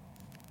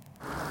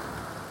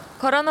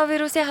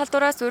 Коронавирусын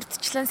халдвараас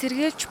урьдчилан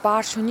сэргийлж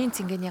баар шөнийн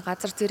цэнгэний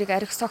газар зэрэг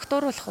архи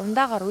согтууруулах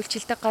ундаагаар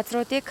үйлчилдэг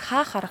газруудыг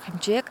хаах арга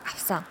хэмжээг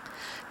авсан.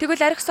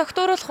 Тэгвэл архи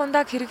согтууруулах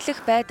ундааг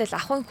хэрэглэх байдал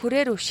ахуйн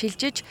хүрээ рүү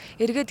шилжиж,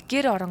 иргэд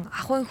гэр орон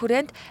ахуйн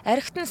хүрээнд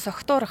архит нь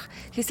согтуурах,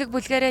 хэсэг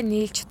бүлгээрээ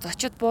нийлж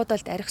зочид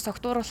буудалд архи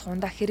согтууруулах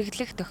ундаа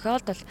хэрэглэх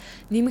тохиолдол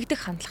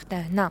нэмэгдэх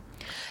хандлагатай байна.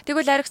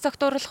 Тэгвэл архи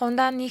согтууруулах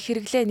ундааны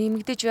хэрэглээ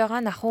нэмэгдэж байгаа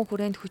нь ахуйн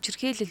хүрээнд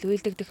хүчирхийлэл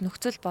үйлдэгдэх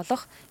нөхцөл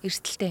болох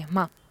эрсдэлтэй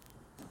юм а.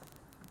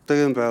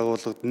 Тагийн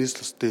байгууллагад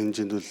нийслэл төстэй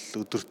хэмжээнд бол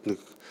өдөрт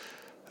нэг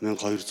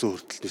 1200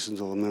 хүртэл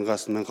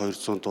 900-аас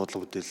 1200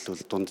 дуудлага мэдээлэл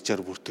бол дунджаар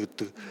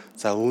бүртгэгддэг.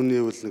 За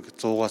үүний бол нэг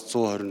 100-аас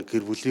 120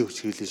 гэр бүлийн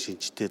хүчирхийллийн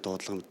шинжтэй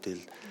дуудлага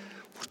мэдээлэл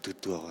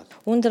бүртгэдэг байгаа.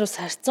 Үүн дээр бас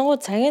харьцангуй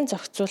цагийн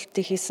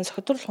зохицуултыг хийсэн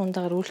согтууруулах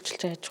хундаагаар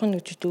үйлчилж аж ахуйн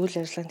нэгжид үйл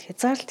ажиллагаанд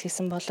хязгаарлалт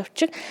хийсэн боловч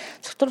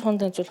согтууруулах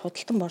хундаа зүйл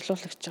худалдан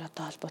борлуулагч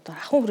байгаатай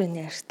холбоотойгоор ахуйн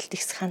хүрээний архитект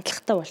их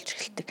хандлагатай болж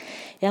эхэлдэг.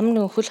 Ямар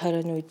нэгэн хөл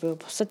хорионы үед буюу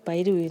бусад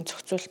баярын үеийн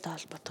зохицуулалттай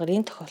холбоотойгоор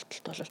энэ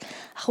тохиолдолд бол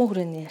ахуйн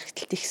хүрээний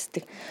архитект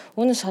ихсдэг.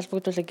 Үүнээс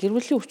холбогдуулаад гэр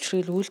бүлийн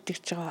хүчирхийлэл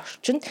үйлдэгж байгаа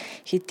орчинд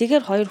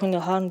хэдийгээр хоёр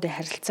хүний хоорондын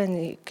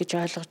харилцааны гэж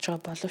ойлгож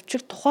байгаа боловч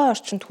тухайн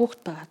орчинд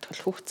хүүхэд байгаа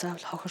тохиол хүүхэд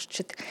заавал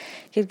хохирчдаг.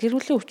 Гэр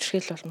бүлийн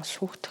хүчирхийлэл бол маш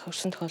хүүхэд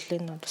тохирсон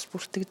тохиолдлын донд бас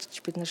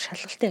бүртгэж бид нэр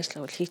шалгалтын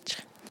ажиллагаа хийж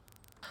байгаа.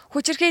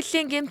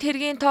 Хүчирхийллийн гэмт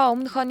хэргийн тоо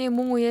өмнөх оны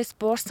мөн үеэс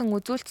буурсан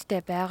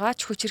үзүүлэлттэй байгаа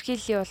ч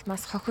хүчирхийллийн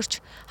улмаас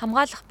хохирч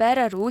хамгаалах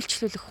байраар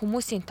үйлчлүүлэх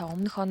хүмүүсийн тоо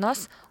өмнөх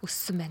оноос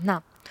өссөн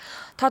байна.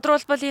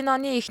 Тодорхойлбол энэ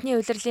оны эхний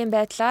улирлын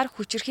байдлаар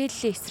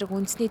хүчирхийллийн эсрэг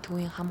үндэсний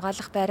төвийн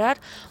хамгаалах байраар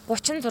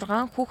 36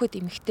 хүүхэд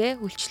эмэгтэй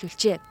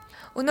үйлчлүүлжээ.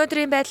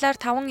 Өнөөдрийн байдлаар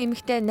 5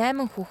 эмэгтэй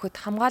 8 хүүхэд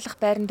хамгаалах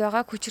байранд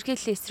байгаа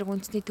хүчирхийллийн эсрэг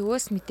үндэсний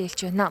төвөөс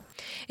мэдээлж байна.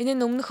 Энэ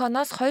нь өмнөх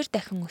оноос 2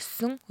 дахин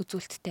өссөн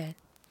үзүүлэлттэй байна.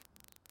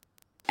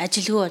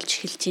 Ажилгүй болж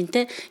эхэлж байна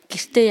те.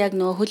 Гэртээ яг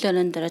нөгөө хөл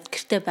оройн дөрөд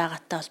гэртээ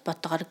байгаатай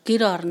холбоотойгоор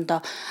гэр орондоо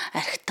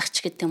архитагч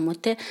гэдэг юм уу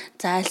те.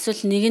 За альсвал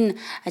нэг нь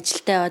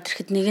ажилдаа яваад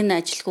ирэхэд нэг нь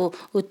ажилгүй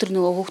өдөр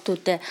нөгөө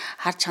хүүхдүүдэд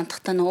харж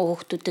хандахтаа нөгөө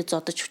хүүхдүүдэд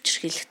зодож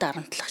хүчирхийлэхтэй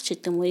харамтлах ч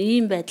гэдэг юм уу.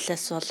 Ийм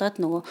байдлаас болоод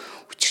нөгөө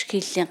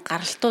хүчирхийллийн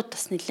гаралтууд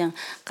бас нэлээд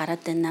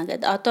гараад байна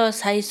гэдэг. Одоо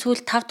сая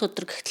сүүл 5 дахь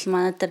өдөр гэхтэл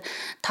манай дээр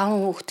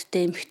 5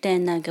 хүүхэдтэй эмэгтэй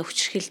байна гэж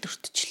хүчирхийлэлд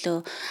өртөчлөө.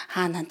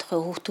 Хаана хандах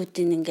вэ?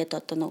 Хүүхдүүдийн ингээд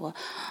одоо нөгөө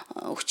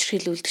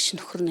хүчирхийлүүлдэгч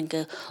нөхөр нь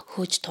ингээд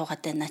хөөж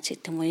туугаад байна ч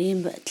гэдэг юм уу. Ийм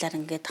байдлаар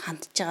ингээд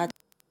хандж байгаа.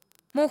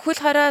 Мөн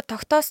хөл хорой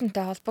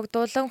тогтоосонтой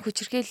холбогдуулан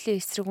хүчирхийллийн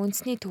эсрэг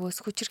үндэсний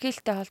төвөөс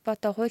хүчирхийлэлтэй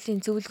холбоотой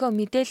хуулийн зөвлөгөө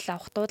мэдээлэл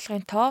авах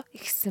дуудлагын тоо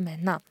ихссэн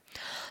байна.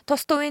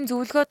 Тус төвийн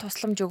зөвлөгөө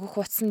тусламж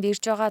өгөх утсанд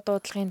ирж байгаа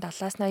дуудлагын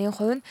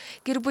 70-80% нь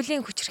гэр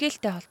бүлийн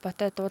хүчирхийлэлтэй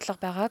холбоотой дуудлага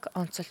байгааг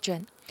онцолж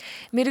байна.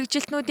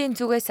 Мэргэжилтнүүдийн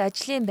зүгээс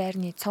ажлын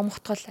байрны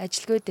цомгтгол,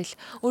 ажилгүйдэл,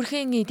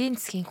 өрхийн эдийн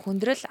засгийн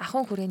хүндрэл,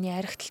 ахуйн хүрээний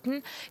архиталт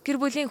нь гэр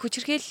бүлийн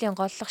хүчирхийллийн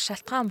голлох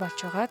шалтгаан болж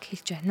байгааг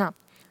хэлж байна.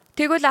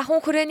 Тэгвэл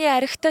ахуйн хүрээний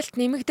архиталт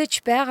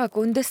нэмэгдэж байгааг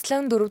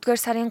үндэслэн 4-р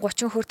сарын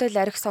 30 хүртэл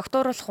архи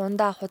согтууруулах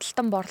хундаа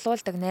худалдан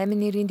борлуулдаг 8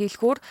 нэрийн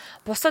дэлгүүр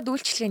бусад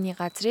үйлчилгээний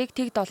газрыг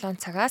тэг 7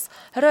 цагаас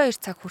 22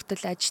 цаг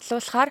хүртэл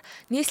ажиллуулахаар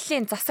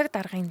нийслэлийн засаг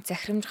даргын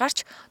захирамж гарч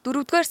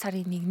 4-р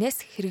сарын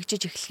 1-ээс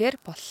хэрэгжиж эхлэхээр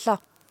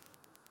боллоо.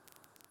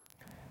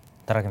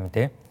 Дараагийн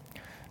мэдээ.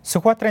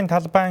 Сүхбаатарын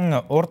талбайн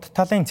урд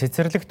талын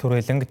цэцэрлэг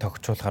түрээлэнг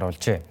тогтчуулахар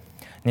болжээ.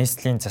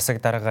 Нийслэлийн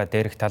засаг дарга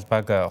дээрх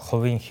талбайг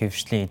хувийн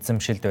хэвшлийн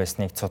эзэмшилд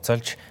байсныг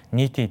цуцалж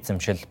нийтийн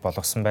эзэмшил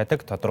болгосон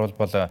байдаг.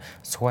 Тодорхойлбол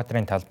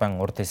Сүхбаатарын талбайн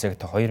урд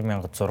хэсэгт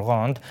 2006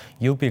 онд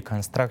UB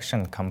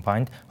Construction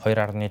компанид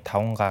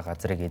 2.5 га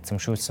газрыг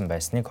эзэмшүүлсэн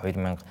байсныг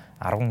 2019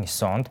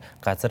 онд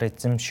газар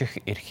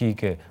эзэмших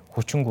эрхийг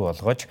хүчингүй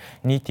болгож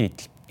нийтийн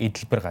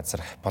эдэлбэр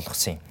газар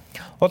болгосон юм.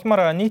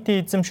 Улмаар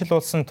нийтийн эзэмшил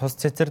болсон тус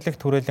цэцэрлэг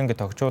түрээлэнг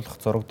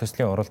тогтжуулах зураг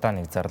төслийн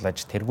уралдааныг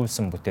зарлаж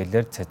тэргүүлсэн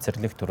бүтээлээр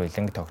цэцэрлэг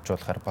түрээлэнг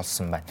тогтжуулахар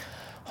болсон байна.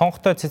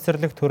 Хонхтой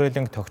цэцэрлэг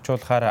түрээлэнг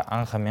тогтжуулахаар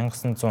анх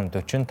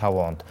 1945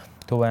 онд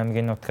Төв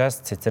аймгийн нутгаас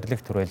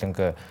цэцэрлэг түрээлэнг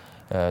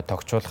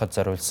тогтжуулахад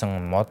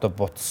зориулсан мод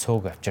бут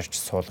сөөг авчирч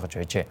суулгаж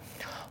байжээ.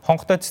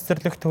 Хонхтой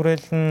цэцэрлэг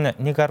түрээл нь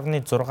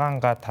 1.6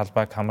 га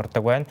талбайг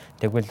хамардаг байна.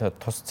 Тэгвэл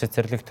тус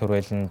цэцэрлэг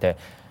түрээлэнд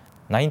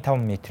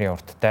 85 метрийн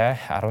урттай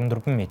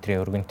 14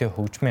 метрийн өргөнтэй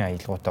хөгжмийн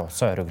аялгаутай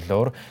усан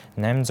ориглоор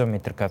 800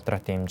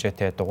 м2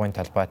 хэмжээтэй дугуйн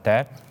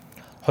талбайтай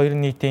 2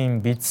 нийтийн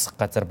биз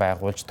газар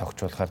байгуулж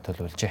тогтжуулахар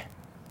төлөвлөжээ.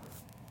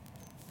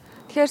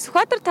 Тэгэхээр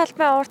Сүхбаатар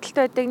талбай урталт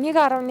байдаг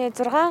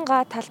 1.6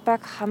 га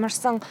талбайг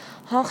хамарсан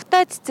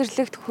хонхтой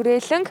цэцэрлэгт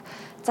хүрээлэнг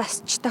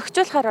засч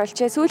тогтжуулахар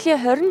болжээ.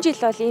 Сүүлийн 20 жил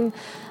бол энэ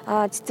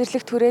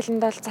цэцэрлэгт хүрээлэнд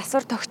бол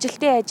засвар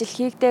тогтчлтын ажил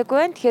хийгдээгүй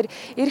байна. Тэгэхээр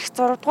эх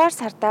 6 дугаар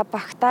сарда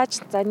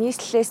багтааж за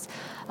нийслэлээс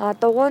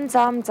дугуйн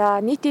зам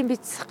за нийтийн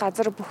биз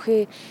газар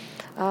бүхий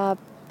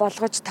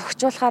болгож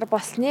тогтжуулахар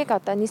болсныг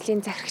одоо нийслэлийн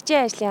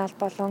захирагчийн ажлын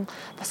алба болон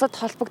бусад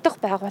холбогдох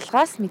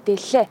байгууллагаас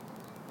мэдээллээ.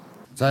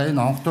 За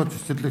энэ хонхтой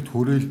цэцэрлэгт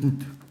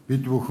хүрээлэнд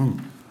бид бүхэн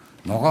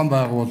ногоон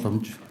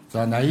байгууламж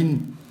за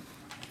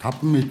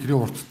 85 метрийн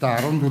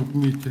урттай 14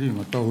 метрийн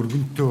одоо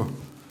өргөнтөө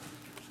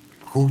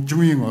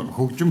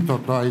хөгжимт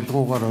одоо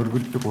аялгаугаар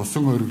оргилдог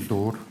усан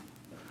ориглуур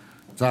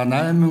за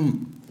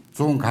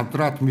 800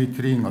 квадрат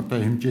метрийн одоо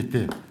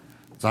хэмжээтэй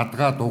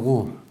задгаа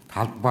дугуй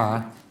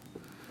талбай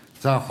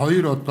за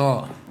 2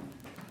 одоо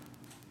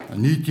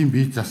нийтийн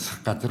бие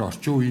засах газар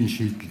орчин үеийн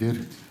шийдлэр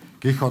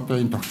гэх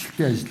одоо энэ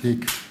тогтчлтын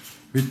ажлыг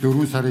бид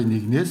 4 сарын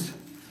 1-ээс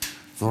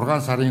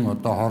 6 сарын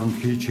одоо хооронд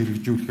хийж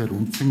хэрэгжүүлэхээр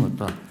үндсэн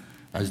одоо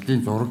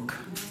ажлын зураг,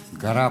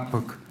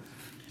 график,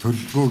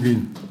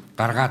 төлөвлөгөөг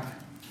гаргаад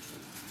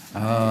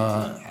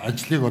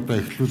ажлыг одоо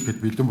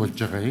эхлүүлэхэд бэлэн болж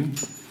байгаа юм.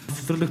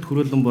 Цэцэрлэгт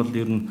хүрээлэн бол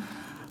ер нь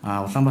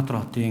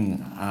Улаанбаатар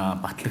хотын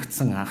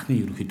батлагдсан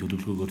анхны ерөнхий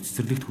төлөвлөгөөгөөр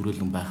цэцэрлэгт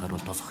хүрээлэн байхаар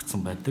бол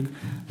тосгогдсон байдаг.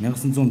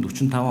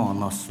 1945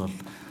 оноос бол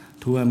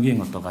Төв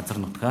аймгийн одоо газар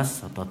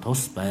нутгаас одоо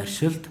тус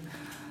байршилд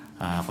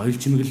гоёл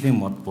чимэглэлийн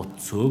мод бут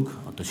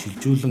цөөг одоо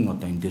шилжүүлэн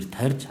одоо энэ дээр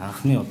тарьж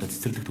анхны одоо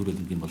цэцэрлэгт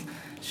хүрээлэнгийн бол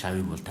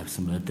шавыг бол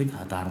тавьсан байдаг.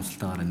 Одоо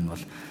харамсалтайгаар энэ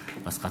бол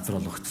бас газар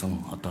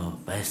олгогдсон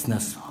одоо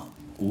байснаас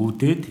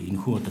үүдээд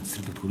энэхүү одоо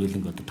цэцэрлэгт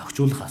хүрээлэнг одоо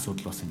тохижуулах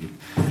асуудал бас ингээд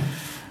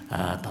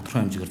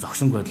тодорхой хэмжээгээр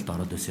зогсонг байдалд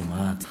ороод байсан юм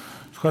аа.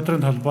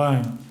 Сүхбаатарын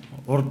талбай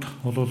урд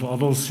бол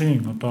олон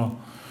улсын одоо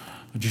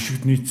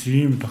жишгт нийцсэн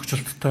ийм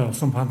тогтчлттай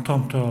усан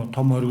фантомтой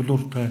том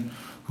оргилууртай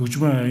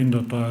хөгжмөн аянд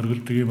одоо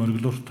оргилдог ийм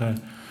оргилууртай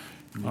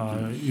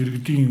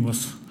иргэдийн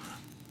бас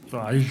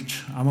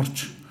аялж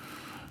амарч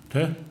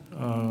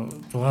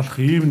зугаалах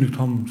ийм нэг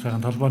том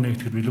сайхан талбай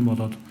нэгтгэхэд бэлэн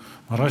болоод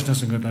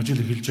маргаашнаас ингээд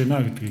ажил эхэлж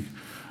байна гэдгийг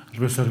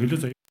албасаар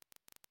хэлээ.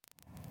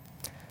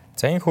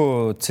 За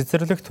энэхүү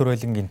цэцэрлэгт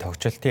хүрээлэнгийн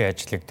тогтчлтын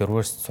ажлыг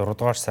 4-өөс 6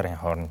 дугаар сарын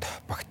хооронд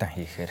багтаан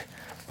хийхээр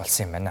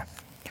болсон юм байна.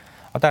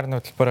 Одоо харин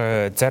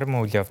хөтөлбөр зарим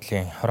үйл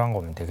явдлын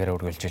хороонгуй мэдээгээр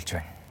үргэлжилж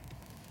байна.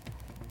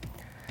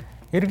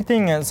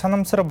 Иргэдийн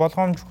санамсар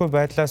болгоомжгүй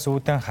байдлаас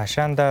үүдэн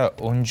хашаанда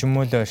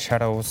өнжмөл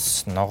шар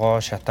ус ногоо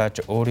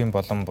шатааж өөрийн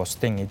болон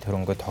бусдын эд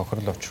хөрөнгөд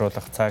хохирол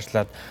учруулах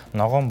цаашлаад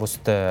ногоон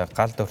бүст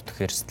галд өртөх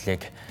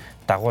эрсдлийг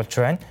дагуулж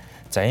байна.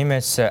 За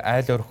иймээс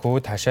айл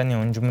өрхүүд хашааны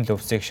өнжмөл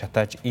өвсийг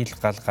шатааж ил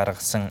гал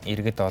гаргасан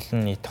иргэд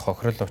олон нийт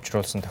хохирол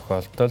учруулсан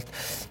тохиолдолд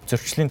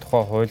зөрчлийн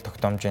тухай хууль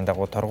тогтоомжийн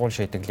дагуу торгуул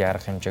шийтгэлийн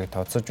арга хэмжээг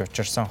тооцож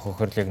учирсан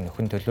хохирлыг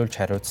нөхөн төлөөлж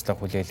хариуцлага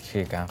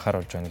хүлээлгэхийг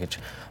анхааруулж байна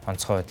гэж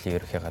онцгой байдлын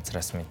ерөнхий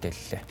газраас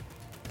мэдээллээ.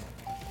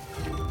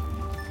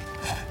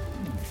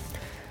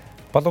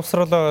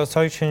 Боловсрол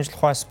соёл шинжилгээ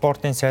ухаан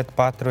спортын сайд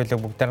Баатар улиг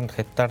бүгдээрмд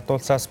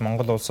хятадуулсаас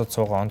Монгол улсад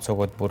суугаа онц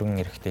өгөөд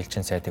бүрэн эрхт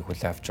элчин сайдыг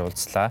хүлээн авч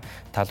уулзлаа.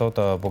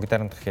 Талууд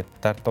бүгдээрмд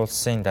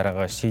хятадуулсын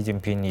дарга Ши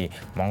Цзиньпиний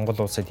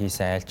Монгол улсад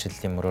хийсэн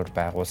айлчлалын мөрөөр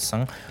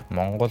байгуулсан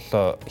Монгол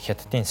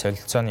хятадын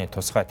солилцооны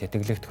тусгай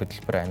тэтгэлэгт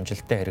хөтөлбөр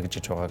амжилттай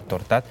хэрэгжиж байгааг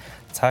дурдаад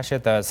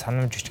цаашид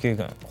санамж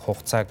жижиг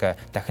хугацааг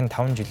дахин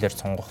 5 жилээр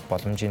сунгах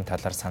боломжийн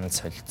талаар санал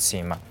солилцсон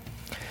юм а.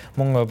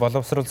 Мөн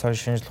боловсрол соёл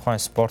шинжилгээ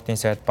ухаан спортын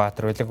сайд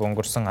Баатар улиг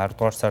өнгөрсөн 10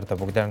 дугаар сард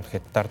бүгдээрмд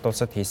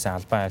хятадуулсад хийсэн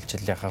албан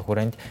айлчлалынхаа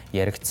хүрээнд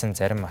яригдсан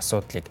зарим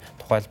асуудлыг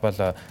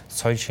тухайлбал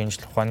соёл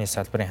шинжилгээ ухааны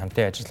салбарын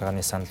хамтын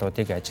ажиллагааны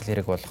саналуудыг ажил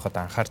хэрэг болгоход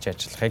анхаарч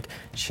ажиллахыг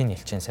шинэ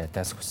элчин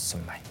сайдаас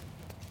хүссэн байна.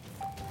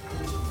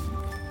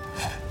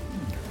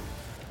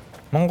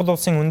 Монгол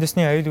улсын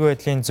үндэсний аюулгүй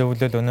байдлын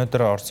зөвлөл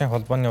өнөөдөр Оросын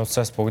холбооны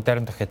улсаас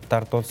бүгдээрмд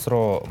хятад улс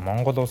руу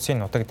Монгол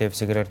улсын нутаг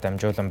дэвсгэрээр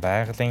дамжуулан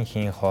байгалийн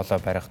хийн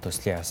хоолой барих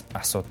төслийн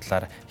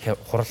асуудлаар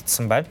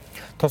хуралдсан байна.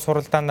 Тус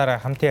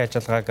хуралдаанаар хамтын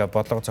ажиллагааг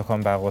бодлого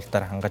зохион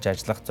байгуулалтаар хангаж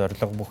ажиллах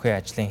зорилго бүхий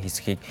ажлын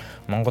хэсгийг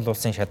Монгол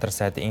улсын шадар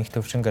сайд инх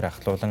төвшингээр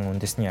ахлуулан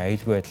үндэсний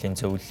аюулгүй байдлын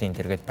зөвлөлийн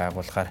дэргэд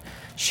байгуулахаар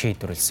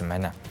шийдвэрлсэн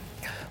байна.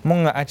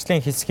 Мөн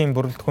ажлын хэсгийн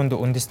бүрэлдэхүүнд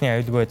үндэсний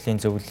аюулгүй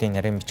байдлын зөвлөлийн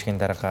нарийн бичгийн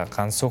дарга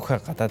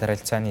Гансүх гадаад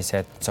харилцааны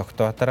сайд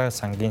Цогтбаатар,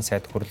 сангийн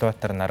сайд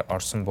Хүрлбаатар нар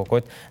орсон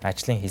бөгөөд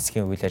ажлын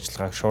хэсгийн үйл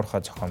ажиллагааг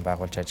шуурхай зохион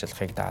байгуулж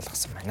ажиллахыг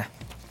даалгасан байна.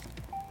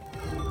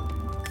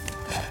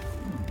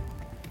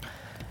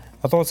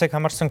 Олон улсыг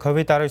хамарсан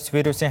COVID-19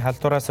 вирусын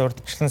халдвараас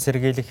урьдчилан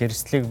сэргийлэх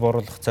эрсдлийг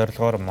бууруулах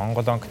зорилгоор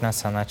Монгол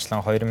банкнаас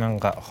санаачлан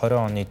 2020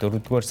 оны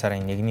 4-р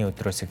сарын 1-ний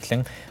өдрөөс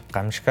эхлэн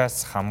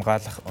гамшигаас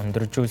хамгаалах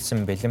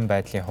өндөржүүлсэн бэлэн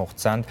байдлын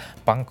хугацаанд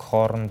банк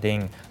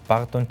хоорондын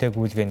бага дүнтэй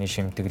гүйлгээний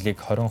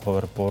шимтгэлийг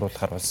 20%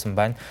 бууруулахар болсон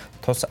байна.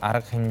 Тус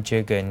арга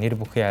хэмжээг нэр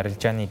бүхий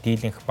арилжааны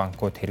дийлэнх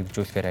банкуд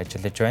хэрэгжүүлэхээр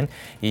ажиллаж байна.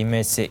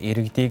 Иймээс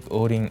иргэдийг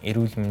өөрийн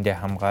эрүүл мэндээ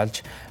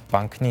хамгаалж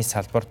банкны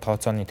салбар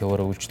тооцооны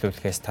төвөөр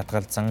үйлчлүүлэхээс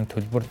татгалзан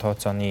төлбөр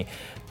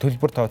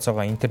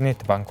тооцоогоо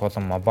интернет банк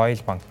болон мобайл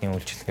банкны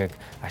үйлчилгээг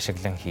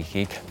ашиглан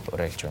хийхийг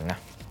уриалж байна.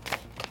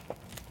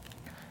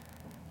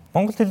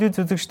 Монгол телевиз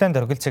үзэгчдэнд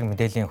оргилцэг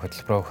мэдээллийн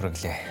хөтөлбөрөөр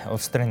хүргэлээ.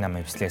 Улс төрийн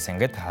намын эвслээс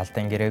ангид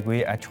хаалтан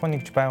гэрээгүй, аж ахуй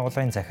нэгж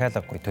байгууллагын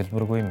захиалаггүй,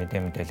 төлбөргүй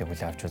мэдээлэл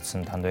хүлээн авч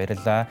үзсэн танд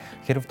баярлалаа.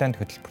 Хэрэв танд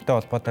хөтөлбөртэй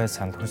холбоотой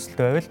санал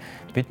хүсэлтэй байвал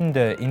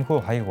бидэнд энэхүү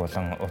хаяг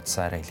болон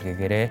утсаар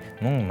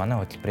илгээгээрэй. Мөн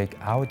манай хөтөлбөрийг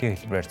аудио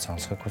хэлбэрээр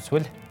сонсохыг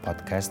хүсвэл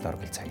подкаст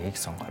оргилцагийг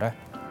сонгоорой.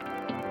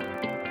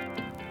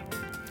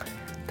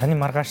 Таны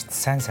маргаашд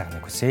сайн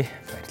сайхныг хүсье.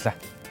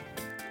 Баярлалаа.